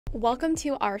Welcome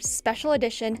to our special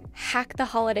edition Hack the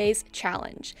Holidays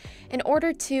Challenge. In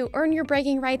order to earn your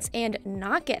bragging rights and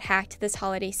not get hacked this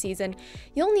holiday season,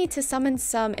 you'll need to summon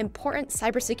some important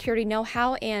cybersecurity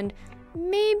know-how and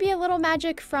maybe a little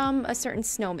magic from a certain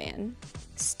snowman.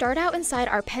 Start out inside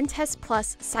our PenTest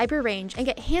Plus cyber range and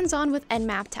get hands-on with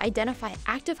Nmap to identify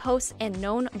active hosts and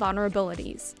known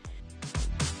vulnerabilities.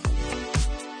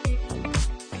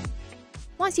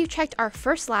 Once you've checked our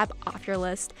first lab off your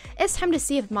list, it's time to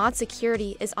see if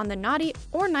ModSecurity is on the naughty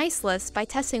or nice list by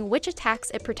testing which attacks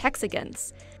it protects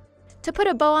against. To put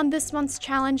a bow on this month's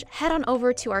challenge, head on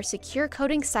over to our Secure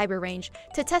Coding Cyber range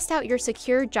to test out your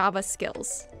secure Java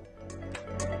skills.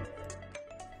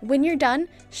 When you're done,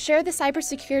 share the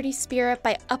cybersecurity spirit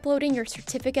by uploading your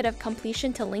certificate of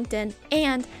completion to LinkedIn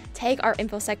and tag our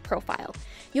Infosec profile.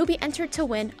 You'll be entered to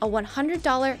win a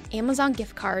 $100 Amazon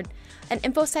gift card, an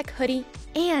Infosec hoodie,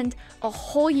 and a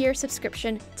whole year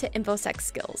subscription to Infosec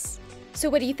Skills. So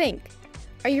what do you think?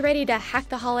 Are you ready to hack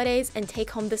the holidays and take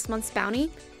home this month's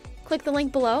bounty? Click the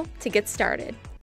link below to get started.